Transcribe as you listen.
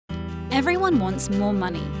Everyone wants more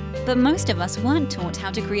money, but most of us weren't taught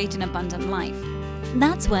how to create an abundant life.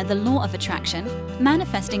 That's where the Law of Attraction,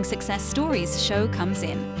 Manifesting Success Stories show comes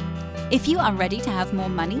in. If you are ready to have more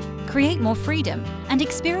money, create more freedom, and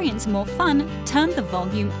experience more fun, turn the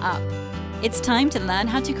volume up. It's time to learn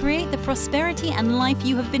how to create the prosperity and life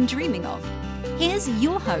you have been dreaming of. Here's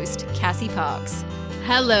your host, Cassie Parks.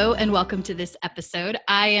 Hello and welcome to this episode.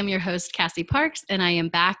 I am your host, Cassie Parks, and I am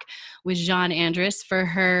back with Jean Andrus for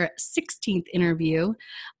her 16th interview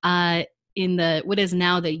in the what is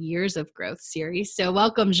now the Years of Growth series. So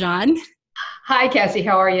welcome, Jean. Hi, Cassie.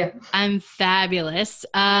 How are you? I'm fabulous.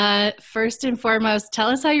 First and foremost, tell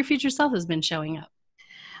us how your future self has been showing up.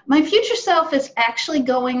 My future self is actually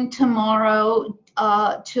going tomorrow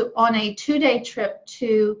on a 2-day trip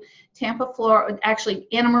to Tampa, Florida, actually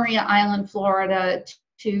Anna Maria Island, Florida,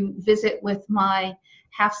 to visit with my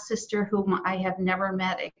half-sister whom I have never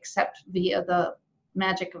met except via the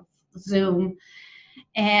magic of Zoom.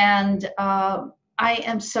 And I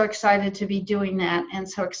am so excited to be doing that, and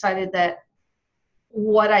so excited that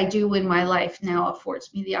what I do in my life now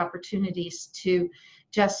affords me the opportunities to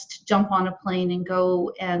just jump on a plane and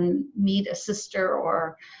go and meet a sister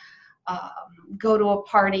or go to a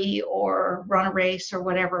party or run a race or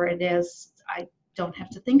whatever it is. I don't have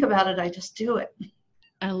to think about it. I just do it.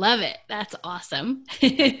 I love it. That's awesome.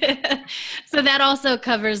 So that also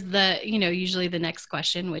covers the, usually the next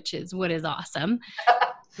question, which is what is awesome?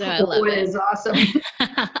 So I love what is awesome?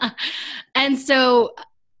 And so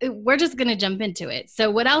we're just going to jump into it.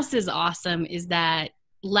 So what else is awesome is that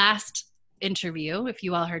last interview, if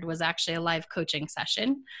you all heard, was actually a live coaching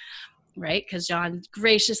session, right? Because Jean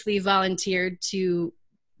graciously volunteered to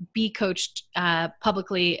be coached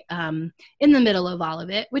publicly in the middle of all of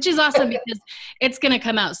it, which is awesome because it's going to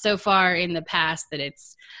come out so far in the past that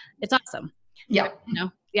it's awesome. Yeah.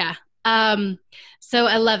 Yeah. So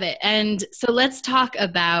I love it. And so let's talk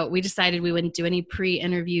about, we decided we wouldn't do any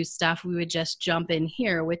pre-interview stuff. We would just jump in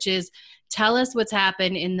here, which is tell us what's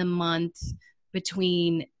happened in the month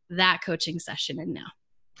between that coaching session and now.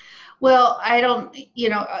 Well,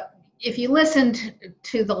 if you listened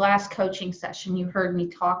to the last coaching session, you heard me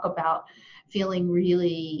talk about feeling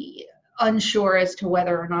really unsure as to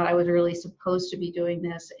whether or not I was really supposed to be doing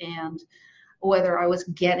this and whether I was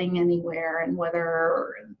getting anywhere and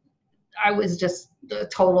whether I was just a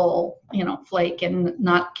total, flake and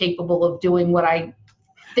not capable of doing what I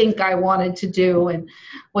think I wanted to do and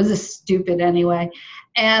was a stupid anyway.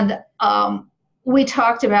 And we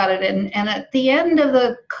talked about it. And at the end of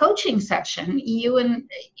the coaching session,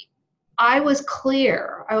 I was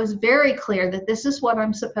clear. I was very clear that this is what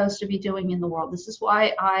I'm supposed to be doing in the world. This is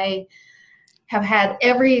why I have had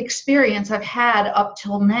every experience I've had up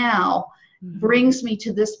till now brings me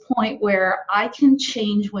to this point where I can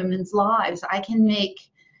change women's lives. I can make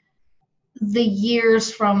the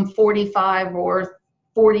years from 45 or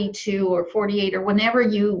 42 or 48 or whenever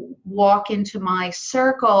you walk into my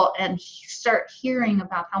circle and start hearing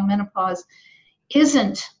about how menopause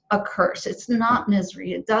isn't a curse. It's not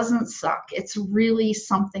misery. It doesn't suck. It's really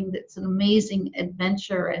something that's an amazing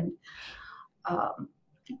adventure and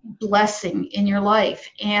blessing in your life.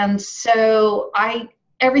 And so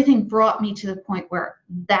everything brought me to the point where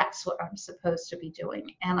that's what I'm supposed to be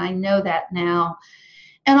doing. And I know that now.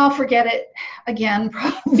 And I'll forget it again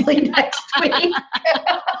probably next week.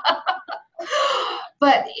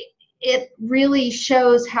 But it really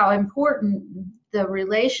shows how important the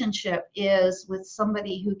relationship is with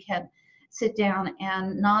somebody who can sit down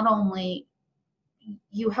and not only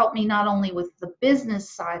you help me not only with the business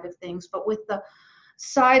side of things, but with the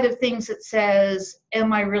side of things that says,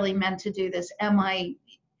 am I really meant to do this? Am I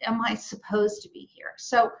supposed to be here?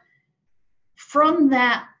 So from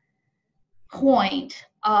that point,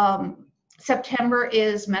 September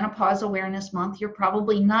is Menopause Awareness Month. You're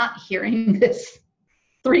probably not hearing this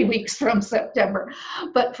 3 weeks from September.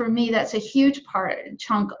 But for me, that's a huge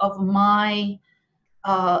chunk of my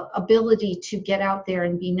ability to get out there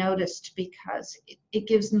and be noticed because it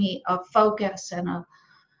gives me a focus and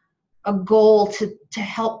a goal to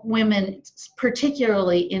help women,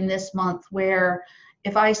 particularly in this month where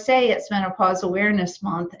if I say it's Menopause Awareness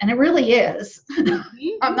Month, and it really is,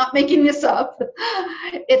 I'm not making this up,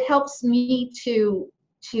 it helps me to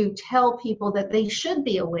tell people that they should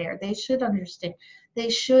be aware, they should understand, they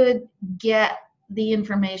should get the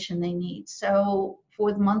information they need. So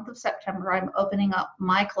for the month of September, I'm opening up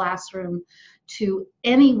my classroom to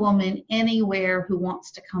any woman anywhere who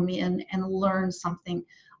wants to come in and learn something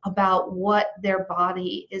about what their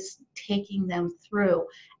body is taking them through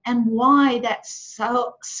and why that's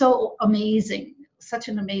so amazing, such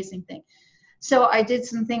an amazing thing. So I did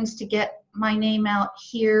some things to get my name out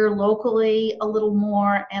here locally a little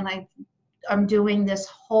more, and I'm doing this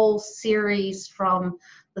whole series from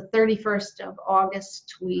the 31st of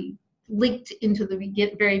August. We leaked into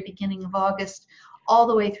the very beginning of August, all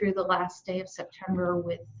the way through the last day of September,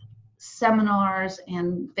 with seminars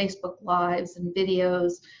and Facebook Lives and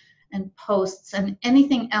videos and posts and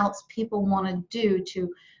anything else people want to do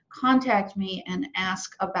to contact me and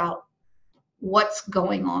ask about what's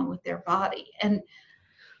going on with their body. And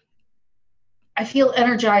I feel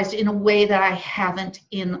energized in a way that I haven't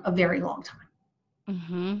in a very long time.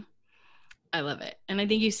 Mm-hmm. I love it. And I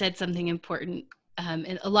think you said something important,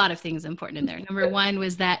 and a lot of things important in there. Number one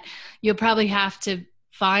was that you'll probably have to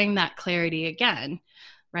find that clarity again,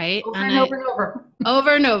 right? Over and over.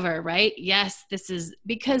 Over and over, right? Yes, this is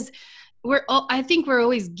because I think we're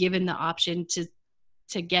always given the option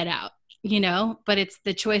to get out, but it's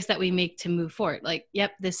the choice that we make to move forward. Like,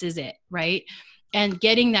 yep, this is it, right? And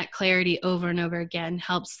getting that clarity over and over again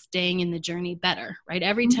helps staying in the journey better, right?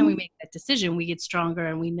 Every time we make that decision, we get stronger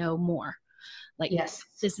and we know more. Like, yes,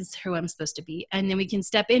 this is who I'm supposed to be. And then we can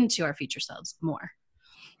step into our future selves more.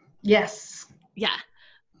 Yes. Yeah.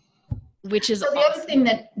 Which is so the awesome.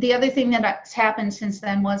 other thing that's happened since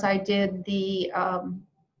then was I did the, and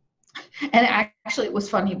actually it was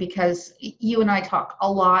funny because you and I talk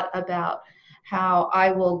a lot about how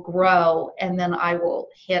I will grow and then I will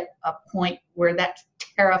hit a point where that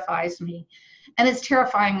terrifies me. And it's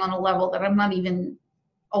terrifying on a level that I'm not even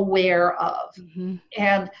aware of. Mm-hmm.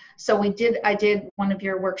 And so I did one of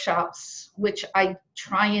your workshops, which I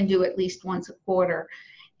try and do at least once a quarter.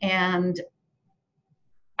 And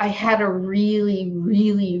I had a really,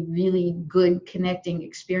 really, really good connecting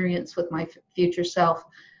experience with my future self.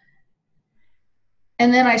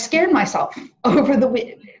 And then I scared myself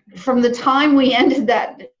from the time we ended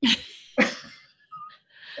that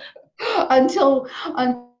until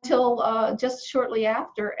just shortly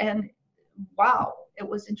after. And wow, it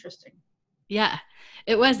was interesting. Yeah,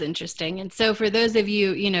 it was interesting. And so for those of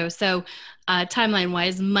you, timeline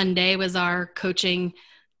wise, Monday was our coaching,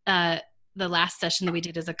 the last session that we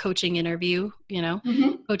did as a coaching interview,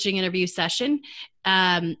 coaching interview session.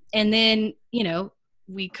 And then,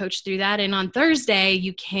 we coached through that. And on Thursday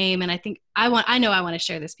you came, and I want to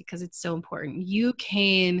share this because it's so important. You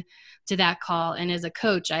came to that call, and as a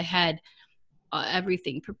coach, I had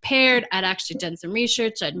everything prepared. I'd actually done some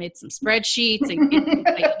research. I'd made some spreadsheets, and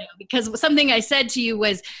because something I said to you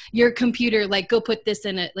was, your computer, go put this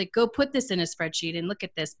in a spreadsheet and look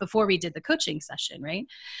at this before we did the coaching session, right?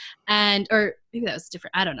 Or maybe that was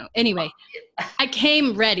different. I don't know. Anyway, I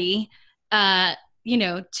came ready,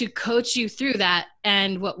 to coach you through that.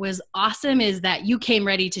 And what was awesome is that you came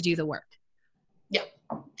ready to do the work. Yeah.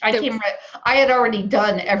 I I had already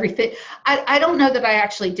done everything. I don't know that I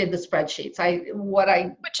actually did the spreadsheets.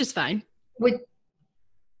 Which is fine.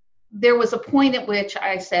 There was a point at which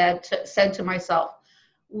I said to myself,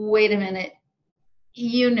 wait a minute,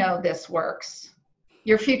 this works.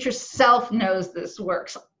 Your future self knows this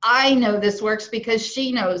works. I know this works because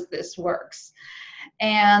she knows this works.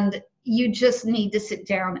 And you just need to sit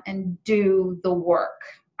down and do the work.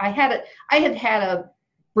 I had a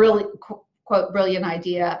brilliant, quote, brilliant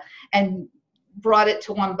idea and brought it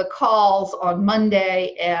to one of the calls on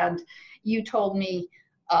Monday. And you told me,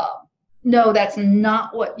 no, that's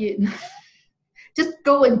not what you, just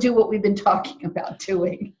go and do what we've been talking about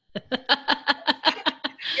doing.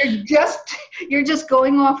 You're just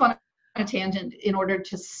going off on a tangent in order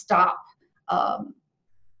to stop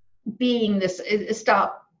being this,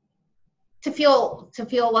 to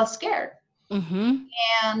feel less scared. Mm-hmm.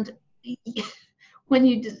 And when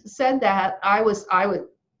you said that, I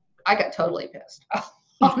got totally pissed.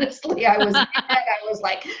 Honestly, I was mad. I was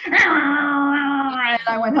like, and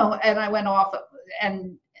I went home and I went off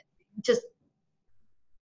and just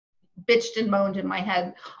bitched and moaned in my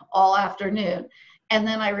head all afternoon. And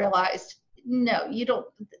then I realized, no, you don't.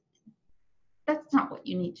 That's not what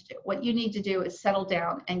you need to do. What you need to do is settle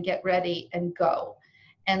down and get ready and go.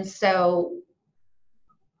 And so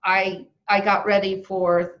I got ready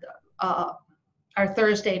for our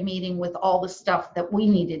Thursday meeting with all the stuff that we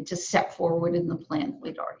needed to step forward in the plan that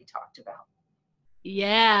we'd already talked about.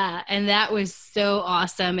 Yeah. And that was so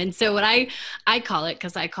awesome. And so what I call it,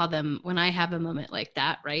 because I call them when I have a moment like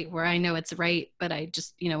that, right, where I know it's right, but I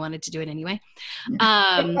just, wanted to do it anyway.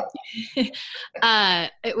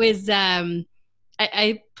 It was,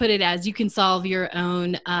 I put it as, you can solve your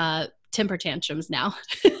own temper tantrums now.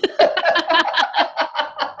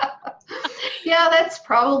 Yeah, that's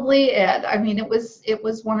probably it. I mean, it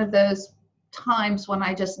was one of those times when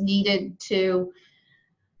I just needed to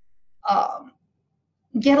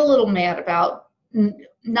get a little mad about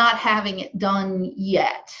not having it done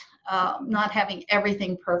yet, not having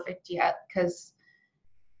everything perfect yet, because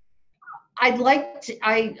I'd like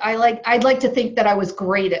to think that I was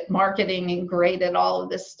great at marketing and great at all of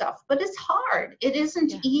this stuff, but it's hard. It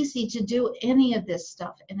isn't easy to do any of this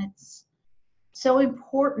stuff, and it's so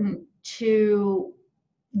important to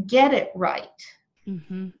get it right.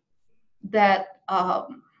 Mm-hmm. That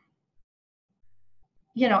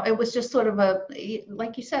it was just sort of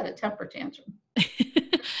like you said, a temper tantrum.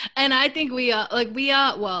 And I think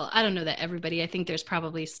well, I don't know that everybody, I think there's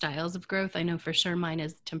probably styles of growth. I know for sure mine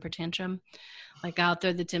is temper tantrum. Like I'll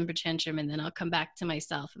throw the temper tantrum and then I'll come back to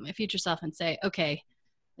myself and my future self and say, okay,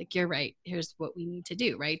 like you're right. Here's what we need to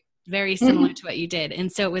do. Right. Very similar to what you did.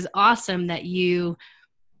 And so it was awesome that you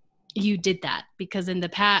did that, because in the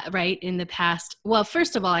past, well,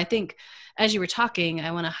 first of all, I think as you were talking,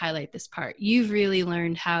 I want to highlight this part. You've really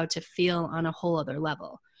learned how to feel on a whole other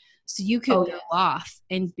level. So you could go off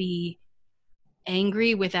and be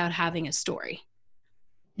angry without having a story.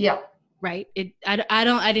 Yeah. Right.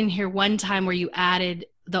 I didn't hear one time where you added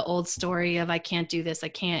the old story of I can't do this. I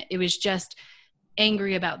can't. It was just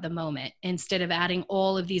angry about the moment instead of adding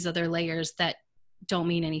all of these other layers that don't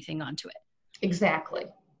mean anything onto it. Exactly.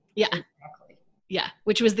 Yeah. Exactly. Yeah.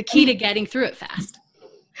 Which was the key to getting through it fast.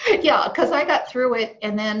 Yeah, because I got through it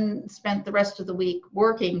and then spent the rest of the week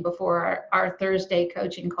working before our Thursday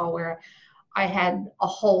coaching call, where I had a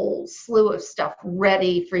whole slew of stuff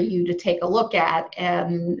ready for you to take a look at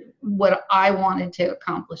and what I wanted to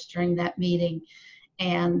accomplish during that meeting,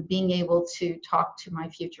 and being able to talk to my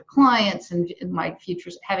future clients and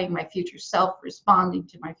having my future self responding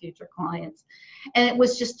to my future clients. And it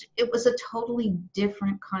was a totally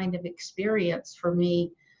different kind of experience for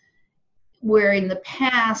me, where in the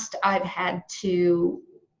past I've had to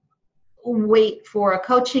wait for a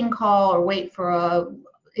coaching call or wait for a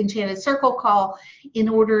Enchanted Circle call in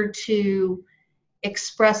order to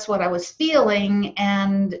express what I was feeling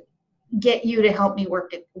and get you to help me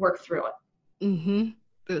work through it. Mm-hmm.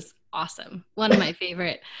 It was awesome. One of my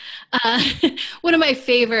favorite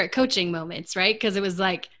coaching moments, right? Because it was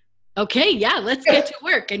like, okay, yeah, let's get to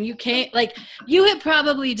work. And you had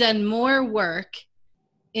probably done more work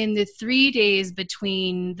in the 3 days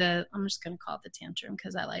between I'm just going to call it the tantrum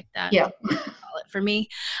because I like that. Yeah. Call it for me.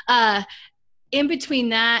 In between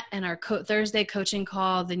that and our Thursday coaching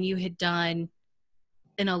call than you had done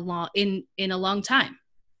in a long time.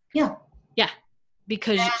 Yeah. Yeah.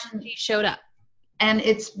 Because she showed up. And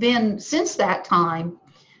it's been, since that time,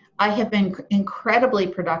 I have been incredibly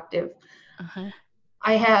productive. Uh-huh.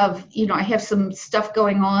 I have some stuff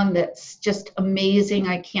going on that's just amazing.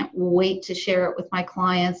 I can't wait to share it with my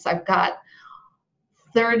clients. I've got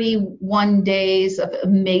 31 days of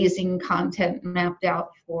amazing content mapped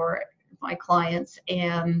out for my clients,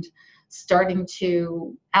 and starting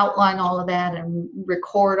to outline all of that and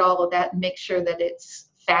record all of that and make sure that it's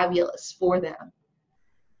fabulous for them.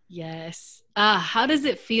 Yes. How does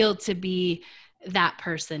it feel to be that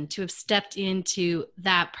person, to have stepped into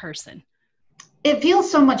that person? It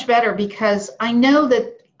feels so much better, because I know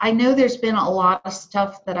there's been a lot of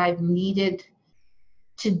stuff that I've needed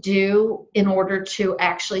to do in order to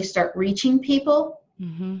actually start reaching people.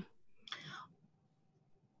 Mm-hmm.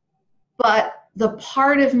 But the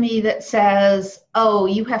part of me that says, oh,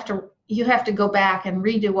 you have to go back and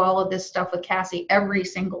redo all of this stuff with Cassie every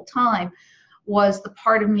single time, was the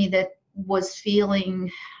part of me that was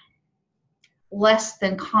feeling less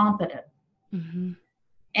than competent. Mm-hmm.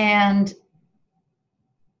 And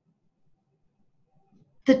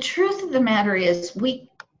the truth of the matter is, we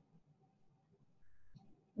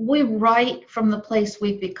write from the place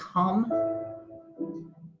we've become,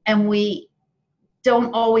 and we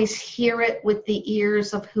don't always hear it with the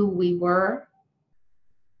ears of who we were.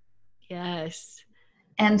 Yes.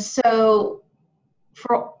 And so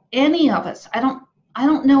for any of us, I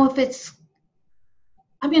don't know if it's,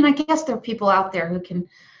 I guess there are people out there who can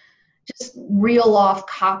just reel off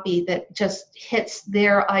copy that just hits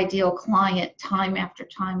their ideal client time after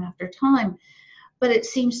time after time. But it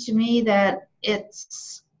seems to me that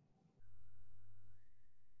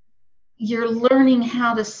you're learning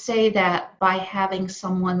how to say that by having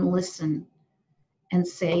someone listen and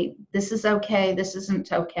say, this is okay, this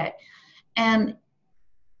isn't okay. And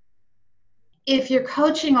if you're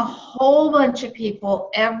coaching a whole bunch of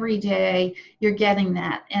people every day, you're getting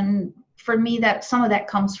that. And for me, that some of that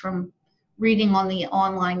comes from reading on the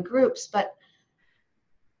online groups, but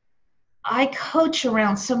I coach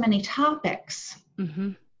around so many topics.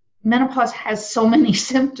 Mm-hmm. Menopause has so many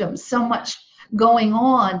symptoms, so much going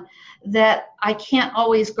on, that I can't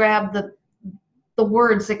always grab the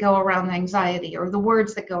words that go around anxiety, or the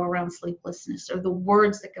words that go around sleeplessness, or the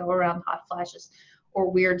words that go around hot flashes or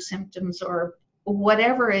weird symptoms, or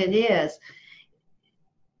whatever it is.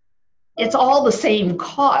 It's all the same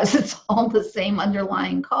cause. It's all the same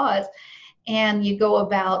underlying cause. And you go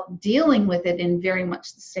about dealing with it in very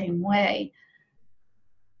much the same way.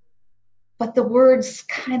 But the words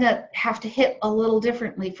kind of have to hit a little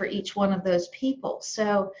differently for each one of those people.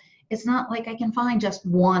 So it's not like I can find just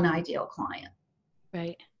one ideal client.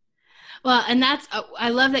 Right. Well, and that's, I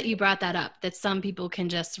love that you brought that up, that some people can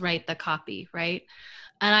just write the copy, right?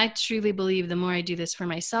 And I truly believe the more I do this for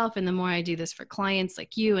myself and the more I do this for clients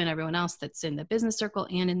like you and everyone else that's in the business circle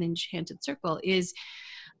and in the enchanted circle is,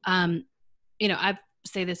 I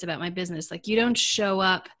say this about my business, like you don't show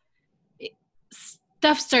up,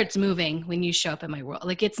 stuff starts moving when you show up in my world.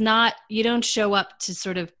 Like it's not, you don't show up to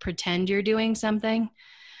sort of pretend you're doing something.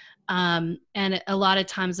 And a lot of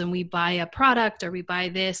times when we buy a product or we buy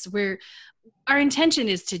this, our intention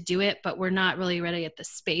is to do it, but we're not really ready at the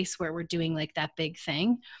space where we're doing like that big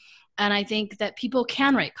thing. And I think that people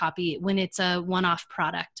can write copy when it's a one-off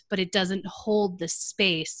product, but it doesn't hold the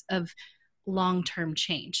space of long-term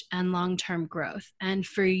change and long-term growth. And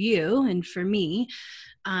for you and for me,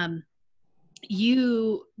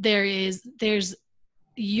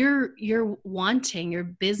 you're wanting, your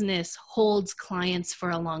business holds clients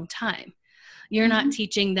for a long time. You're not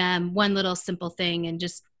teaching them one little simple thing and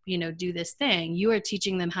just, do this thing. You are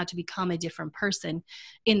teaching them how to become a different person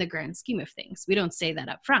in the grand scheme of things. We don't say that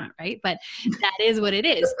up front, right? But that is what it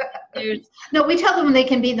is. No, we tell them they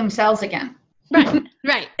can be themselves again.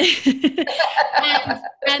 Right.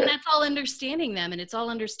 and that's all understanding them, and it's all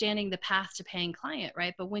understanding the path to paying client,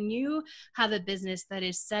 right? But when you have a business that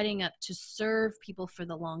is setting up to serve people for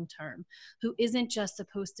the long term, who isn't just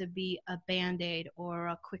supposed to be a Band-Aid or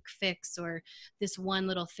a quick fix or this one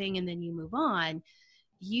little thing and then you move on,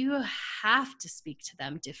 you have to speak to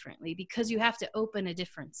them differently because you have to open a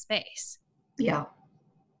different space. Yeah.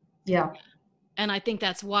 And I think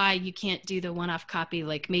that's why you can't do the one-off copy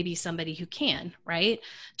like maybe somebody who can, right?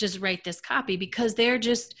 Just write this copy, because they're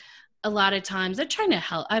just, a lot of times they're trying to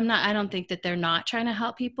help. I don't think that they're not trying to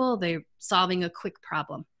help people. They're solving a quick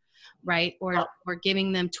problem, right? Or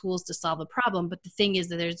giving them tools to solve a problem. But the thing is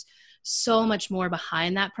that there's so much more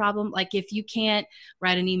behind that problem. Like if you can't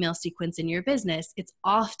write an email sequence in your business, it's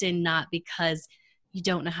often not because you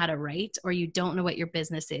don't know how to write or you don't know what your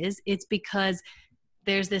business is. It's because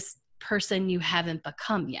there's this person you haven't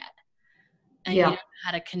become yet. And you don't know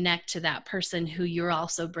how to connect to that person who you're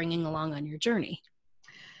also bringing along on your journey.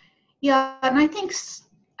 Yeah. And I think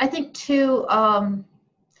too, I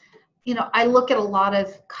look at a lot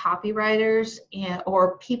of copywriters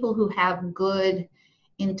or people who have good,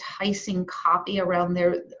 enticing copy around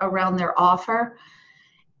their offer.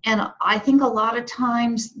 And I think a lot of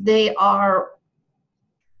times they're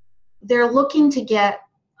looking to get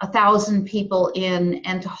 1,000 people in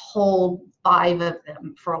and to hold 5 of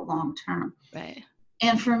them for a long term. Right.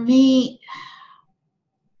 And for me,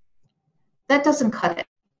 that doesn't cut it.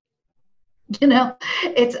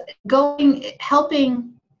 It's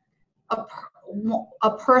helping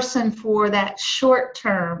a person for that short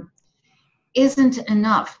term isn't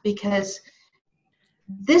enough, because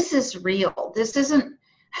this is real. This isn't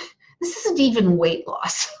even weight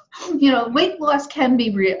loss. Weight loss can be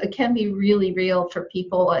real. It can be really real for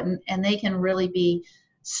people, and they can really be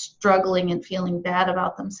struggling and feeling bad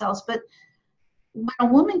about themselves. But when a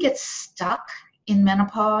woman gets stuck in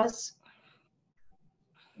menopause,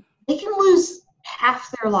 they can lose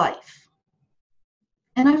half their life.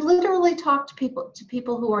 And I've literally talked to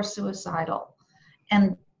people who are suicidal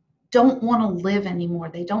and don't want to live anymore.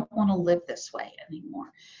 They don't want to live this way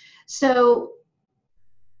anymore. So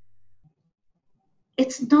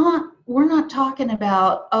we're not talking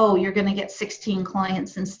about, oh, you're going to get 16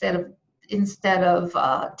 clients instead of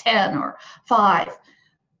 10 or 5.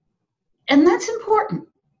 And that's important.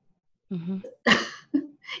 Mm-hmm.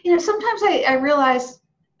 Sometimes I realize,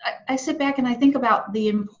 I sit back and I think about the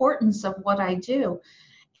importance of what I do,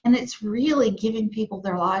 and it's really giving people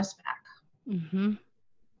their lives back. Mm-hmm.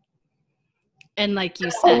 And like you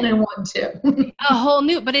said, a whole new one too. A whole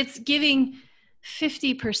new, but it's giving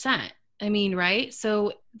 50%. I mean, right?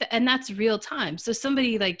 So, and that's real time. So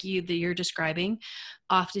somebody like you that you're describing,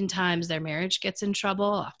 oftentimes their marriage gets in trouble.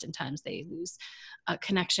 Oftentimes they lose a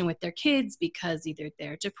connection with their kids because either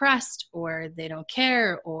they're depressed or they don't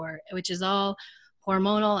care, which is all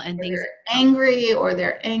hormonal and things. They're angry or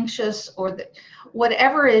they're anxious or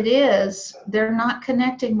whatever it is, they're not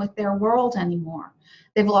connecting with their world anymore.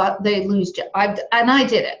 They lose. And I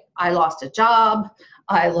did it. I lost a job.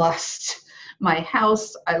 I lost my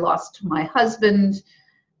house. I lost my husband.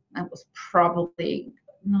 That was probably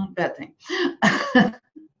not a bad thing.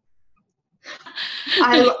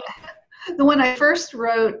 When I first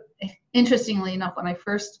wrote, interestingly enough, when I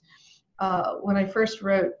first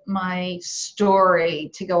wrote my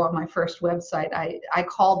story to go on my first website, I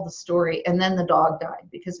called the story "And Then the Dog Died"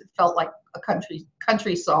 because it felt like a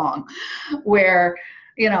country song where,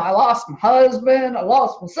 I lost my husband, I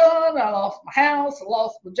lost my son, I lost my house, I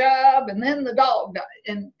lost my job, and then the dog died.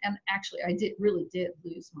 And actually, I really did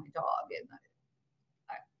lose my dog, and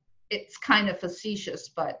it's kind of facetious,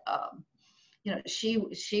 but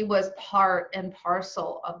she was part and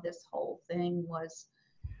parcel of this whole thing, was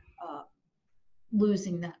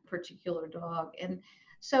losing that particular dog. And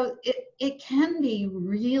so it can be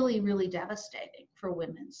really, really devastating for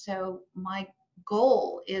women. So my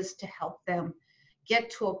goal is to help them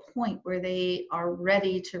get to a point where they are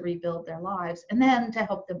ready to rebuild their lives, and then to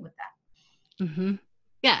help them with that. Mm-hmm.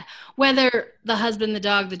 Yeah. Whether the husband, the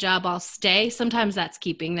dog, the job all stay, sometimes that's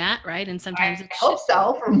keeping that, right? And sometimes I hope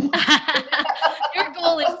so. Your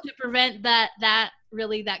goal is to prevent that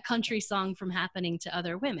country song from happening to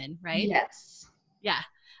other women, right? Yes. Yeah.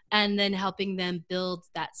 And then helping them build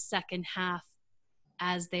that second half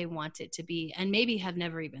as they want it to be, and maybe have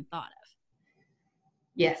never even thought of.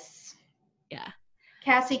 Yes. Yeah.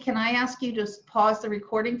 Cassie, can I ask you to pause the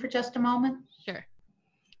recording for just a moment? Sure.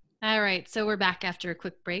 All right. So we're back after a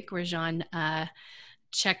quick break where Jean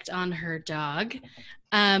checked on her dog.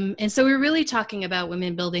 And so we're really talking about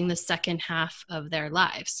women building the second half of their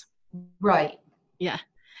lives. Right. Yeah.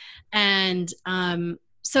 And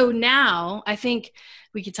so now I think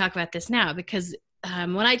we could talk about this now, because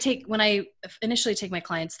when I initially take my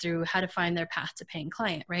clients through how to find their path to paying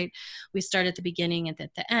client, right? We start at the beginning and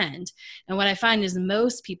at the end. And what I find is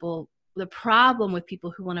most people, the problem with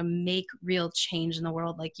people who want to make real change in the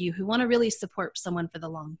world, like you, who want to really support someone for the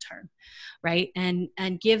long term, right? And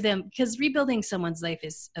give them, because rebuilding someone's life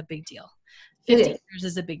is a big deal. 50 years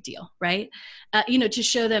is a big deal, right? To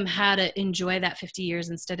show them how to enjoy that 50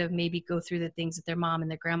 years instead of maybe go through the things that their mom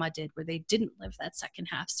and their grandma did where they didn't live that second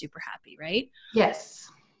half super happy, right?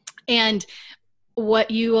 Yes. And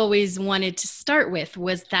what you always wanted to start with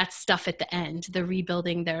was that stuff at the end, the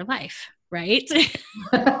rebuilding their life, right?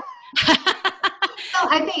 Well,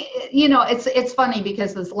 I think, it's funny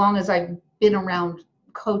because as long as I've been around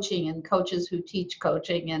coaching and coaches who teach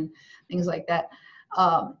coaching and things like that,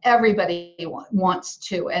 everybody wants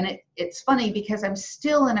to. And it's funny because I'm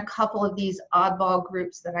still in a couple of these oddball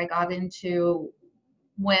groups that I got into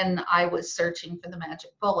when I was searching for the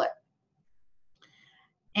magic bullet.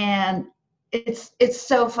 And it's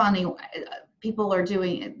so funny. People are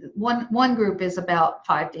doing one group is about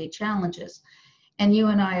 5-day challenges. And you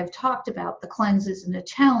and I have talked about the cleanse isn't a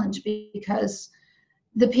challenge because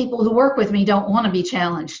the people who work with me don't want to be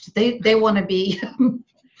challenged. They want to be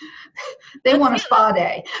they want a spa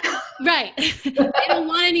day. Right. They don't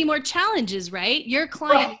want any more challenges, right? Your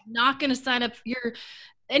client is not going to sign up,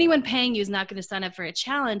 anyone paying you is not going to sign up for a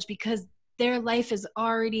challenge because their life is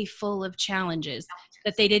already full of challenges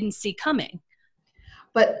that they didn't see coming.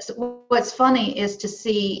 But what's funny is to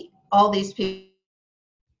see all these people,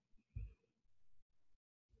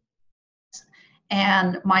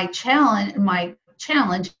 and my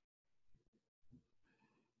challenge.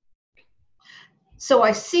 So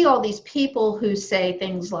I see all these people who say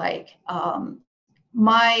things like, I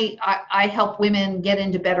help women get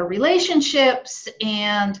into better relationships,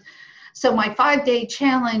 and so my 5-day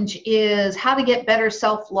challenge is how to get better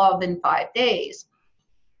self-love in 5 days.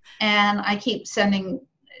 And I keep sending,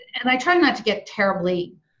 and I try not to get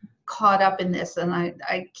terribly caught up in this, and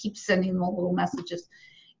I keep sending them little messages.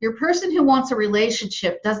 Your person who wants a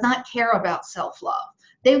relationship does not care about self-love.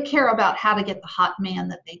 They care about how to get the hot man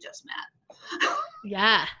that they just met.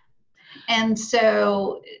 Yeah. And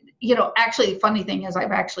so, actually the funny thing is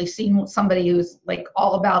I've actually seen somebody who's like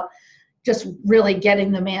all about just really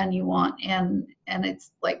getting the man you want. And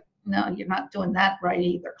it's like, no, you're not doing that right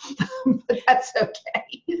either, but that's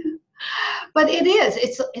okay. But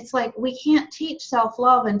it's like, we can't teach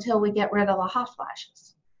self-love until we get rid of the hot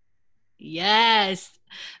flashes. Yes.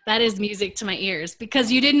 That is music to my ears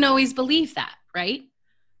because you didn't always believe that, right?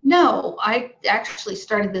 No, I actually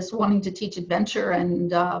started this wanting to teach adventure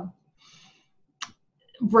and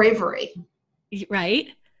bravery. Right.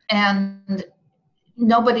 And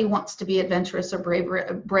nobody wants to be adventurous or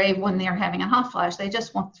brave when they're having a hot flash. They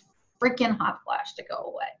just want the freaking hot flash to go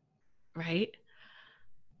away. Right.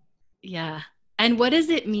 Yeah. And what does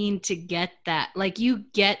it mean to get that? Like you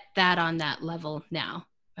get that on that level now,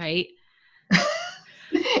 right?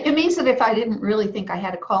 It means that if I didn't really think I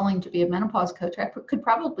had a calling to be a menopause coach, I could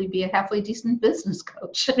probably be a halfway decent business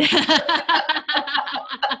coach.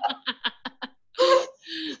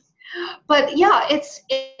 But yeah,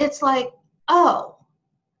 it's like, oh,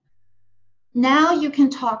 now you can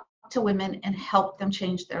talk to women and help them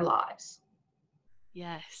change their lives.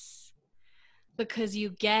 Yes. Because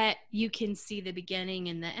you can see the beginning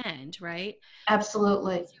and the end, right?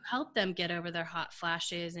 Absolutely. You help them get over their hot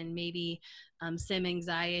flashes and maybe some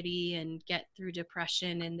anxiety and get through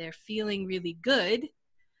depression, and they're feeling really good.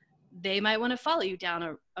 They might want to follow you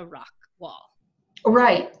down a rock wall.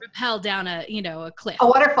 Right. Rappel down a cliff. A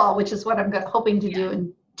waterfall, which is what I'm hoping to do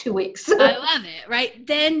in 2 weeks. I love it, right?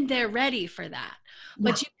 Then they're ready for that.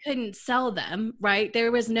 Yeah. But you couldn't sell them, right?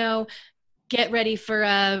 There was no get ready for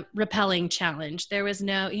a rappelling challenge. There was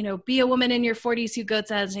no, be a woman in your 40s who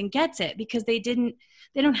goes out and gets it, because they don't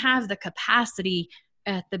have the capacity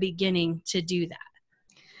at the beginning to do that.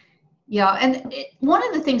 Yeah, and one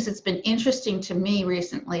of the things that's been interesting to me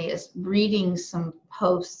recently is reading some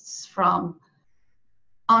posts from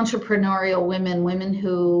entrepreneurial women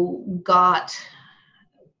who got,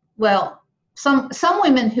 well, some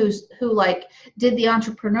women who like did the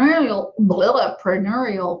entrepreneurial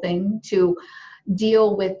thing to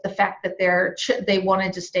deal with the fact that they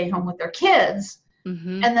wanted to stay home with their kids.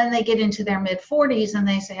 Mm-hmm. And then they get into their mid-40s and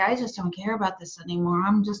they say, I just don't care about this anymore.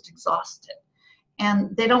 I'm just exhausted.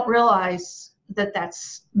 And they don't realize that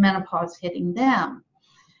that's menopause hitting them.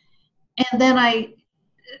 And then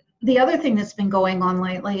the other thing that's been going on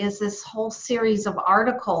lately is this whole series of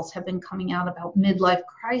articles have been coming out about midlife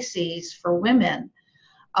crises for women,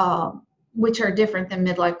 which are different than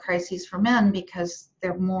midlife crises for men, because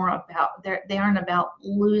they're more about, they aren't about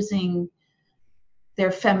losing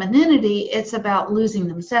their femininity. It's about losing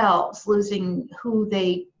themselves, losing who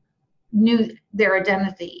they knew, their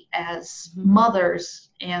identity as mothers,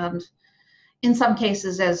 and in some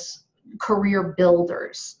cases as career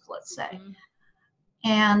builders, let's say. Mm-hmm.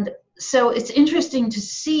 And so it's interesting to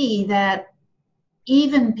see that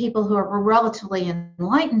even people who are relatively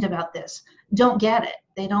enlightened about this don't get it.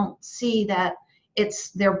 They don't see that it's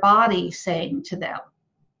their body saying to them,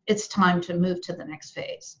 it's time to move to the next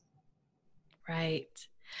phase. Right.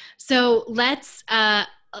 So let's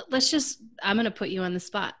just, I'm going to put you on the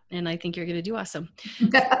spot, and I think you're going to do awesome.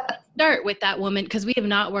 Start with that woman, because we have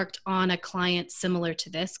not worked on a client similar to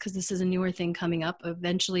this, because this is a newer thing coming up.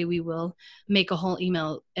 Eventually we will make a whole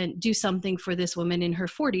email and do something for this woman in her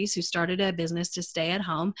 40s who started a business to stay at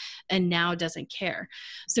home and now doesn't care.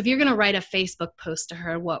 So if you're going to write a Facebook post to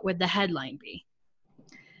her, what would the headline be?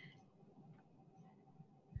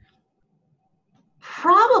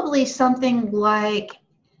 Probably something like,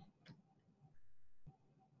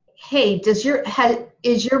 hey, is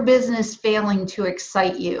your business failing to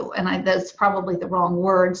excite you? And that's probably the wrong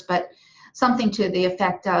words, but something to the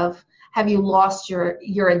effect of, have you lost your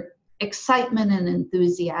excitement and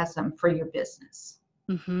enthusiasm for your business?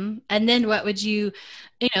 Mm-hmm. And then what would you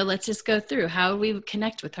let's just go through. How would we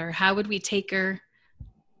connect with her? How would we take her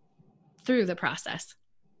through the process?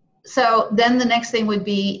 So then the next thing would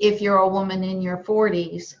be, if you're a woman in your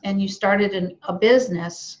 40s and you started a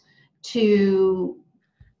business to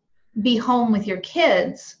be home with your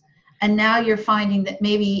kids, and now you're finding that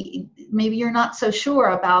maybe you're not so sure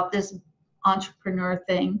about this entrepreneur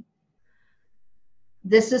thing.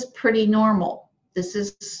 This is pretty normal. This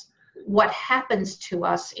is what happens to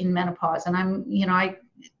us in menopause. And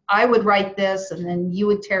I would write this, and then you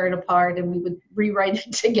would tear it apart and we would rewrite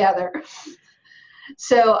it together.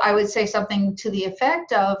 So I would say something to the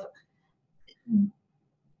effect of,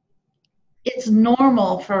 it's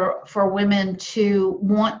normal for women to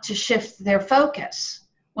want to shift their focus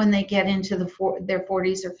when they get into their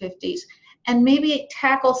 40s or 50s, and maybe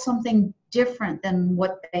tackle something different than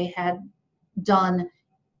what they had done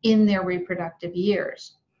in their reproductive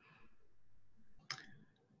years.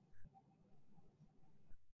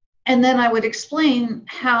 And then I would explain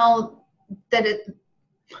how that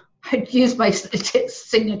I'd use my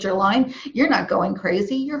signature line, you're not going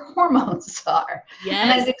crazy, your hormones are. Yes.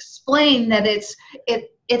 And I'd explain that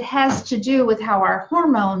it has to do with how our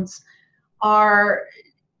hormones are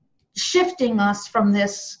shifting us from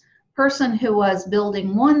this person who was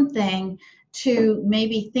building one thing to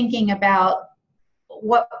maybe thinking about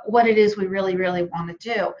what it is we really, really want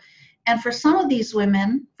to do. And for some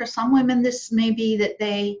women, this may be that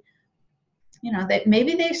that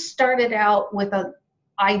maybe they started out with an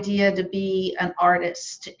idea to be an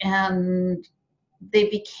artist, and they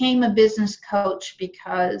became a business coach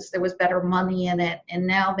because there was better money in it, and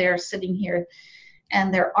now they're sitting here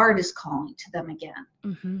and their art is calling to them again.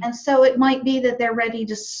 Mm-hmm. And so it might be that they're ready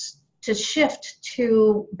to shift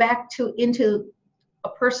into a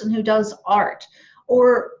person who does art,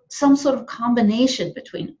 or some sort of combination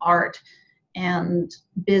between art and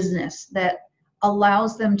business that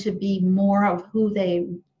allows them to be more of who they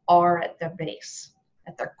are at their base,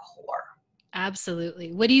 at their core.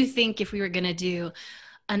 Absolutely. What do you think if we were going to do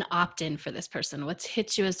an opt-in for this person? What's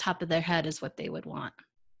hit you as top of their head is what they would want?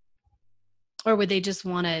 Or would they just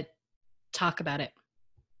want to talk about it?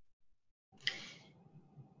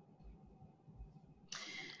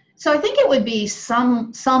 So I think it would be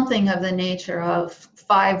something of the nature of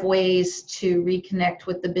 5 ways to reconnect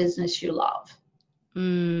with the business you love.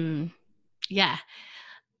 Yeah.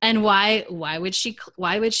 And why would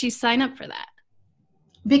she sign up for that?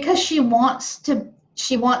 Because she wants to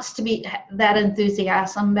be that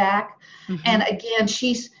enthusiasm back. Mm-hmm. And again,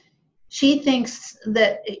 she thinks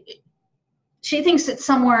it's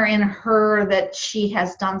somewhere in her that she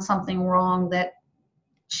has done something wrong, that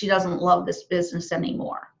she doesn't love this business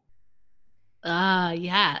anymore.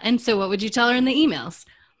 Yeah. And so what would you tell her in the emails?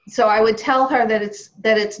 So I would tell her that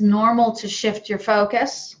it's normal to shift your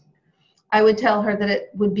focus. I would tell her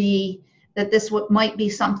that this might be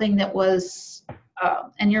something that was,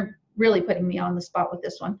 and you're really putting me on the spot with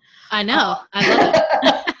this one. I know. I love it.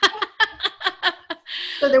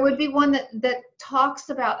 So there would be one that talks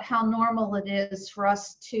about how normal it is for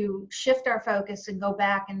us to shift our focus and go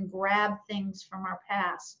back and grab things from our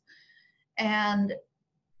past. And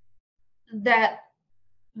that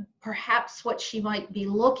perhaps what she might be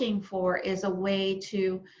looking for is a way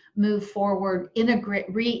to move forward,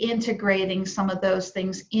 reintegrating some of those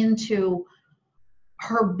things into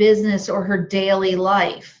her business or her daily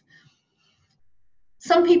life.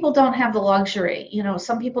 Some people don't have the luxury,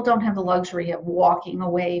 some people don't have the luxury of walking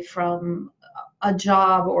away from a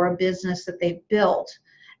job or a business that they've built.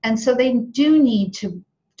 And so they do need to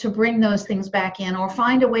bring those things back in, or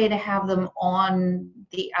find a way to have them on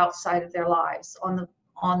the outside of their lives, on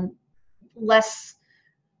less,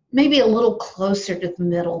 maybe a little closer to the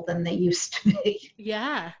middle than they used to be.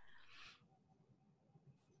 Yeah.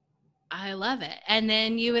 I love it. And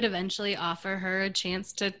then you would eventually offer her a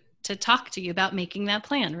chance to talk to you about making that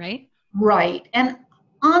plan, right? Right. And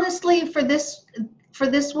honestly, for this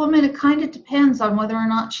woman, it kind of depends on whether or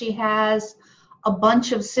not she has a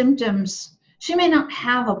bunch of symptoms. She may not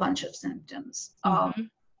have a bunch of symptoms. Mm-hmm.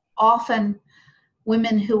 Often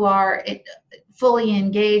women who are fully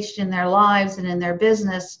engaged in their lives and in their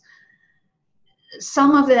business,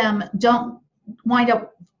 some of them don't wind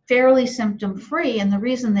up fairly symptom-free. And the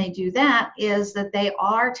reason they do that is that they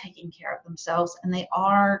are taking care of themselves and they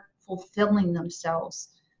are fulfilling themselves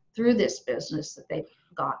through this business that they've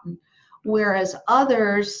gotten. Whereas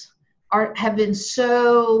others have been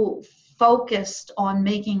so focused on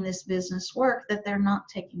making this business work that they're not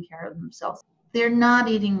taking care of themselves. They're not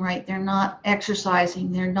eating right. They're not exercising.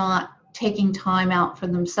 They're not taking time out for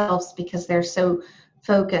themselves because they're so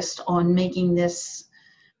focused on making this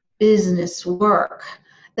business work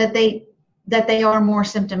that they are more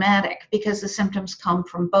symptomatic, because the symptoms come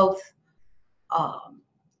from both our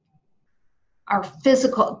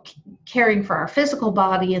physical, caring for our physical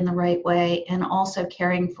body in the right way, and also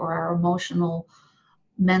caring for our emotional,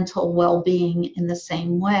 mental well-being in the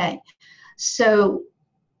same way. So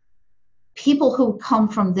people who come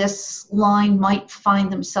from this line might find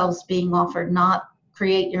themselves being offered not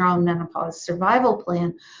create your own menopause survival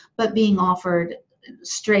plan, but being offered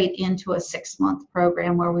straight into a 6-month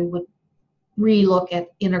program where we would relook at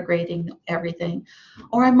integrating everything.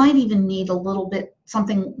 Or I might even need a little bit,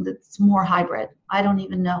 something that's more hybrid. I don't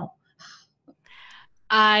even know.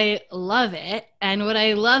 I love it. And what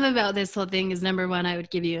I love about this whole thing is, number one, I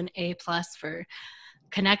would give you an A+ for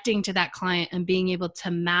connecting to that client and being able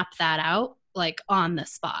to map that out like on the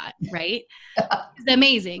spot, right? It's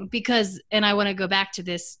amazing because, and I want to go back to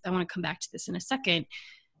this, I want to come back to this in a second.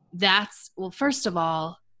 Well, first of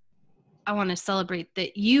all, I want to celebrate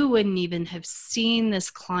that you wouldn't even have seen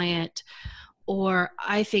this client, or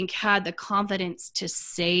I think had the confidence to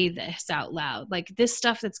say this out loud. Like, this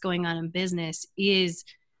stuff that's going on in business is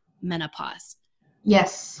menopause.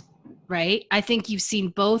 Yes. Right? I think you've seen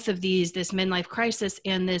both of these, this midlife crisis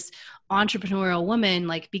and this entrepreneurial woman,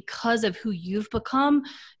 like, because of who you've become,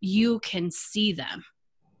 you can see them.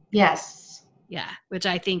 Yes. Yeah. Which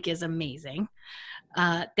I think is amazing.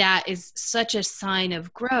 That is such a sign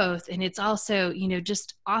of growth. And it's also,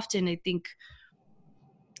 just often, I think,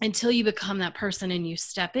 until you become that person and you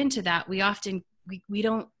step into that, we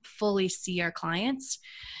don't fully see our clients.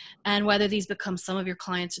 And whether these become some of your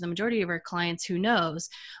clients or the majority of our clients, who knows?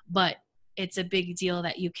 But it's a big deal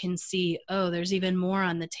that you can see, oh, there's even more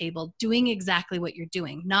on the table, doing exactly what you're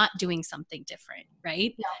doing, not doing something different,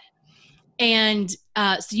 right? Yeah. And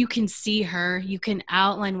so you can see her, you can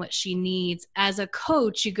outline what she needs. As a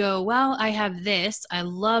coach, you go, well, I have this, I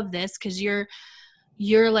love this, because you're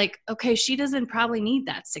like, okay, she doesn't probably need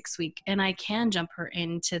that 6-week, and I can jump her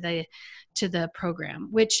into the program,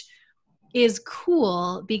 which is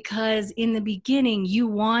cool, because in the beginning you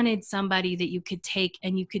wanted somebody that you could take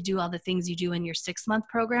and you could do all the things you do in your 6-month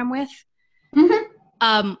program with.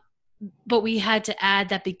 Mm-hmm. But we had to add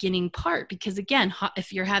that beginning part, because again,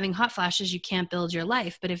 if you're having hot flashes, you can't build your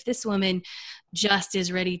life. But if this woman just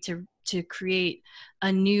is ready to create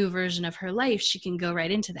a new version of her life, she can go right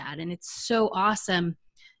into that. And it's so awesome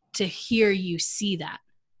to hear you see that.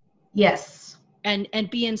 Yes. And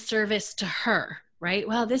be in service to her, right?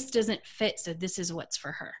 Well, this doesn't fit, so this is what's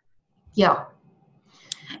for her. Yeah.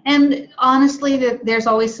 And honestly, there's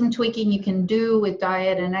always some tweaking you can do with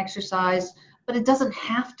diet and exercise, but it doesn't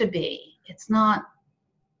have to be. It's not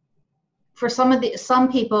for some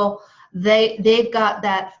people, they've got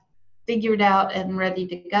that figured out and ready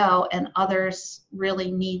to go, and others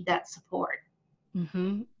really need that support.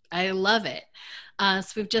 Mm-hmm. I love it. So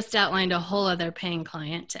we've just outlined a whole other paying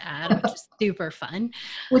client to add, which is super fun.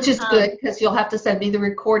 Which is good, because you'll have to send me the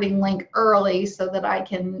recording link early so that I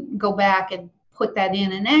can go back and put that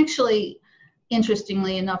in. And actually,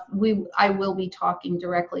 interestingly enough, I will be talking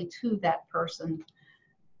directly to that person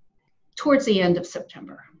towards the end of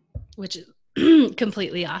September. Which is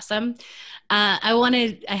completely awesome.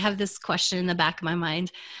 I have this question in the back of my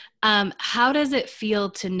mind. How does it feel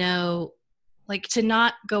to know, like, to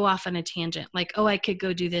not go off on a tangent, like, oh, I could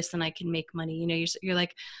go do this and I can make money. You know, you're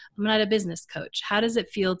like, I'm not a business coach. How does it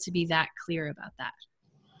feel to be that clear about that?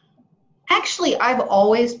 Actually, I've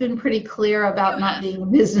always been pretty clear about not being a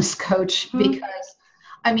business coach, because,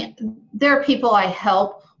 I mean, there are people I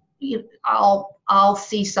help. I'll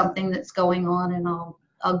see something that's going on and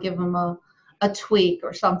I'll give them a tweak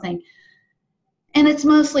or something. And it's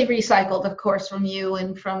mostly recycled, of course, from you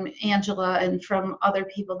and from Angela and from other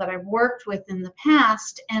people that I've worked with in the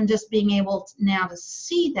past, and just being able now to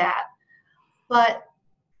see that. But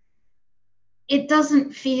it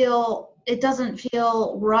doesn't feel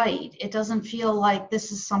right. It doesn't feel like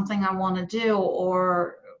this is something I want to do,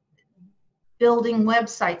 or building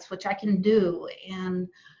websites, which I can do. And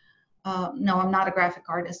no, I'm not a graphic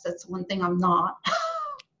artist. That's one thing I'm not.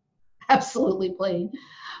 Absolutely plain.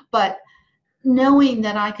 But knowing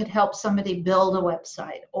that I could help somebody build a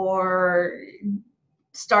website or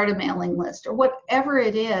start a mailing list or whatever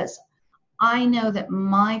it is, I know that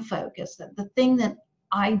my focus, that the thing that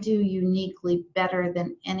I do uniquely better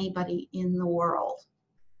than anybody in the world,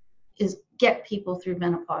 is get people through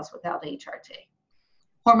menopause without HRT.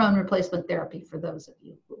 Hormone replacement therapy, for those of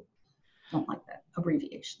you who don't like that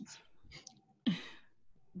abbreviations.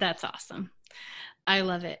 That's awesome. I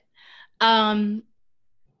love it.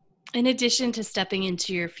 In addition to stepping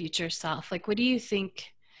into your future self, like, what do you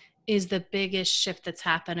think is the biggest shift that's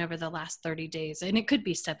happened over the last 30 days? And it could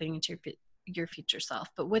be stepping into your future self,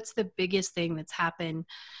 but what's the biggest thing that's happened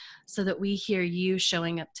so that we hear you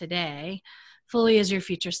showing up today fully as your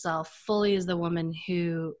future self, fully as the woman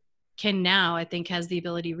who can now, I think, has the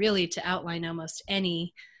ability really to outline almost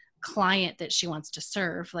any client that she wants to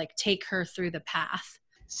serve, like take her through the path?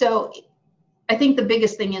 So I think the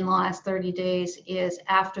biggest thing in the last 30 days is,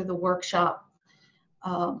 after the workshop,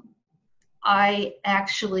 I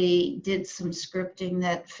actually did some scripting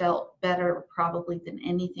that felt better probably than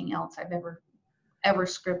anything else I've ever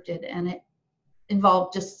scripted. And it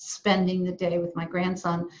involved just spending the day with my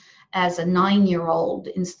grandson as a 9-year-old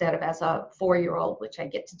instead of as a 4-year-old, which I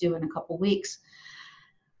get to do in a couple weeks.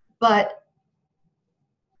 But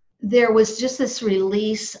there was just this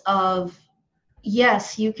release of,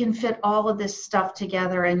 yes, you can fit all of this stuff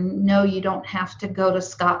together, and no, you don't have to go to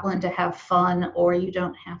Scotland to have fun, or you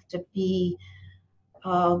don't have to be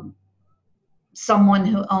someone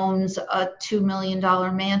who owns a $2 million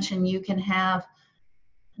mansion. You can have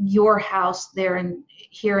your house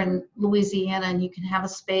here in Louisiana, and you can have a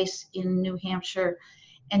space in New Hampshire,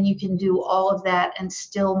 and you can do all of that and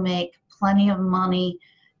still make plenty of money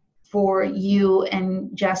for you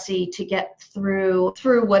and Jesse to get through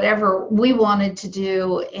whatever we wanted to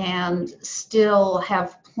do, and still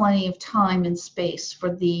have plenty of time and space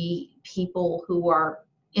for the people who are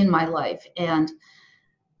in my life. And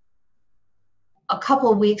a couple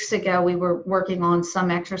of weeks ago, we were working on some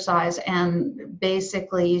exercise, and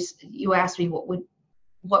basically you asked me what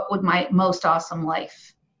would my most awesome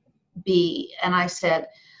life be, and I said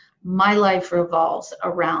my life revolves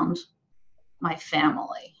around my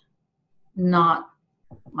family, not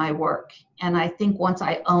my work. And I think once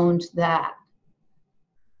I owned that,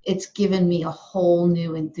 it's given me a whole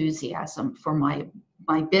new enthusiasm for my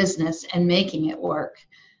my business and making it work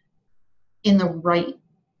in the right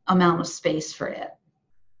amount of space for it.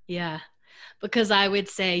 Yeah. Because I would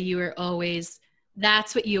say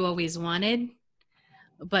that's what you always wanted,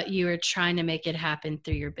 but you were trying to make it happen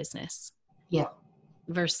through your business. Yeah.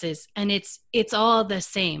 And it's all the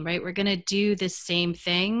same, right? We're going to do the same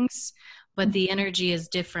things, but the energy is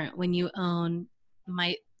different when you own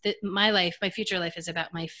my life. My future life is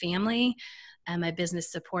about my family, and my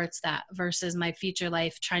business supports that, versus my future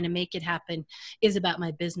life trying to make it happen is about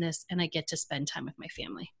my business, and I get to spend time with my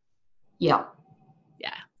family. Yeah.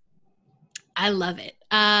 Yeah. I love it.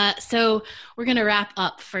 So we're going to wrap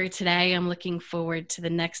up for today. I'm looking forward to the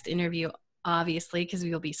next interview, obviously, because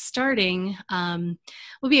we will be starting.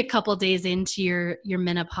 We'll be a couple days into your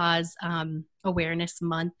menopause awareness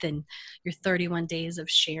month and your 31 days of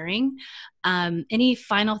sharing. Any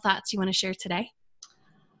final thoughts you want to share today?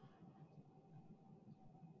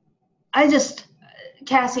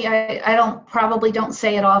 Cassie, I probably don't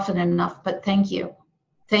say it often enough, but thank you.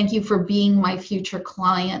 Thank you for being my future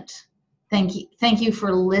client. Thank you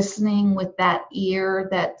for listening with that ear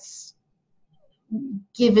that's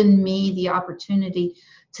given me the opportunity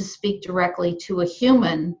to speak directly to a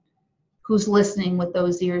human who's listening with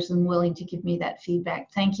those ears and willing to give me that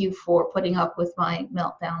feedback. Thank you for putting up with my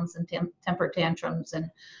meltdowns and temper tantrums and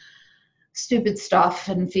stupid stuff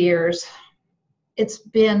and fears. It's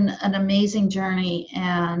been an amazing journey,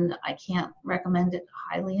 and I can't recommend it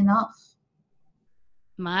highly enough.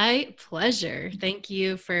 My pleasure. Thank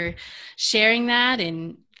you for sharing that,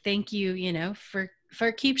 and thank you,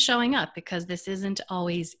 for keep showing up, because this isn't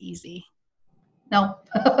always easy. No.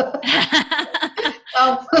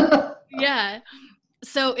 Yeah.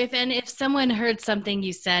 So if someone heard something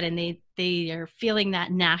you said and they are feeling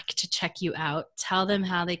that knack to check you out, tell them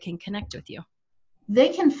how they can connect with you. They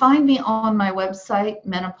can find me on my website,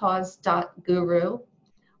 menopause.guru,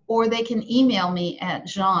 or they can email me at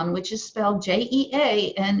Jeanne, which is spelled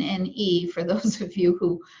Jeanne, for those of you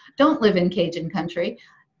who don't live in Cajun country,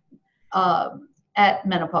 at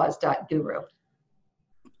menopause.guru.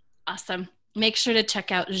 Awesome. Make sure to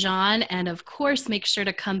check out Jeanne, and of course, make sure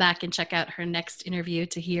to come back and check out her next interview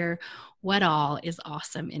to hear what all is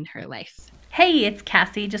awesome in her life. Hey, it's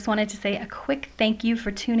Cassie. Just wanted to say a quick thank you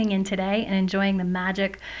for tuning in today and enjoying the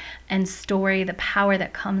magic and story, the power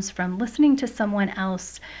that comes from listening to someone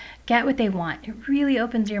else get what they want. It really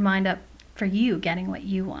opens your mind up for you getting what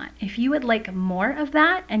you want. If you would like more of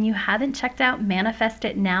that and you haven't checked out Manifest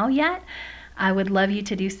It Now yet, I would love you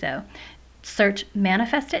to do so. Search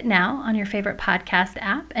Manifest It Now on your favorite podcast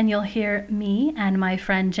app, and you'll hear me and my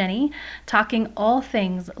friend Jenny talking all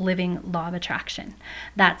things living law of attraction.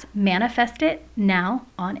 That's Manifest It Now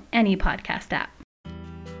on any podcast app.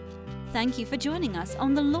 Thank you for joining us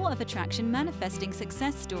on the Law of Attraction Manifesting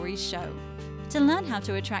Success Stories show. To learn how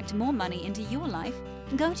to attract more money into your life,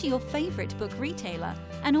 go to your favorite book retailer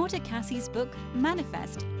and order Cassie's book,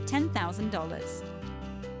 Manifest $10,000.